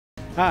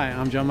Hi,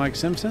 I'm John Mike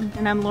Simpson.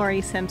 And I'm Lori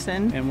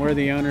Simpson. And we're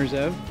the owners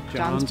of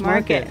John's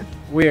Market.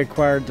 We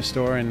acquired the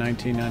store in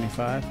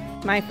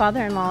 1995. My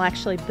father-in-law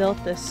actually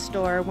built this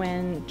store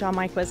when John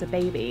Mike was a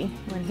baby,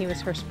 when he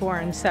was first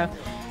born. So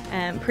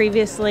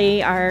previously,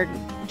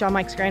 John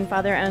Mike's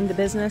grandfather owned the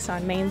business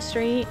on Main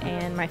Street,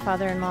 and my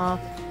father-in-law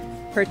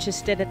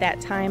purchased it at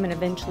that time and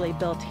eventually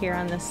built here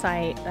on the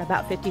site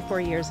about 54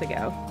 years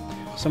ago.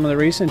 Some of the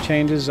recent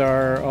changes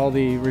are all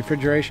the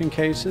refrigeration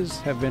cases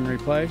have been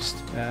replaced,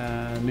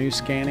 a new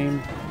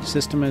scanning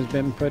system has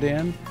been put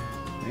in,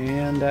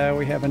 and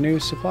we have a new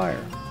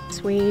supplier.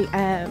 We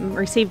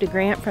received a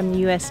grant from the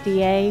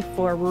USDA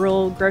for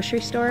rural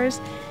grocery stores.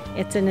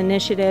 It's an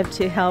initiative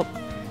to help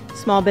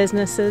small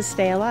businesses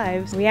stay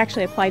alive. We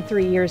actually applied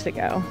 3 years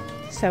ago,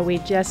 so we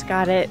just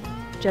got it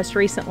just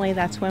recently.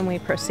 That's when we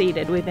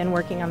proceeded. We've been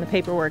working on the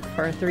paperwork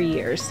for 3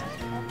 years.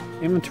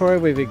 Inventory,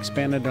 we've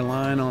expanded our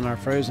line on our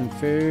frozen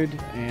food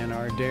and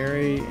our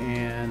dairy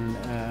and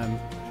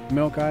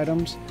milk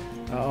items.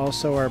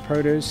 Also, our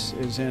produce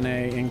is in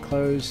an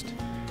enclosed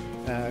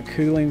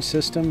cooling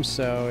system,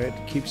 so it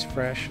keeps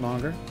fresh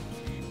longer.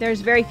 There's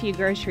very few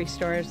grocery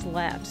stores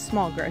left,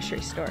 small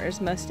grocery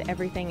stores. Most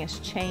everything is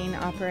chain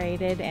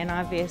operated, and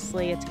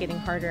obviously it's getting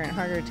harder and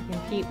harder to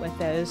compete with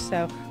those.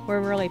 So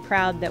we're really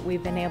proud that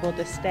we've been able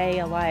to stay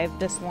alive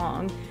this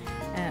long.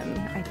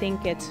 I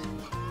think it's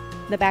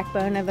the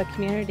backbone of a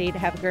community to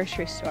have a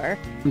grocery store.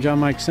 I'm John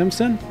Mike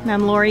Simpson. And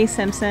I'm Lori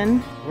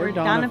Simpson. We're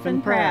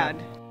Doniphan proud.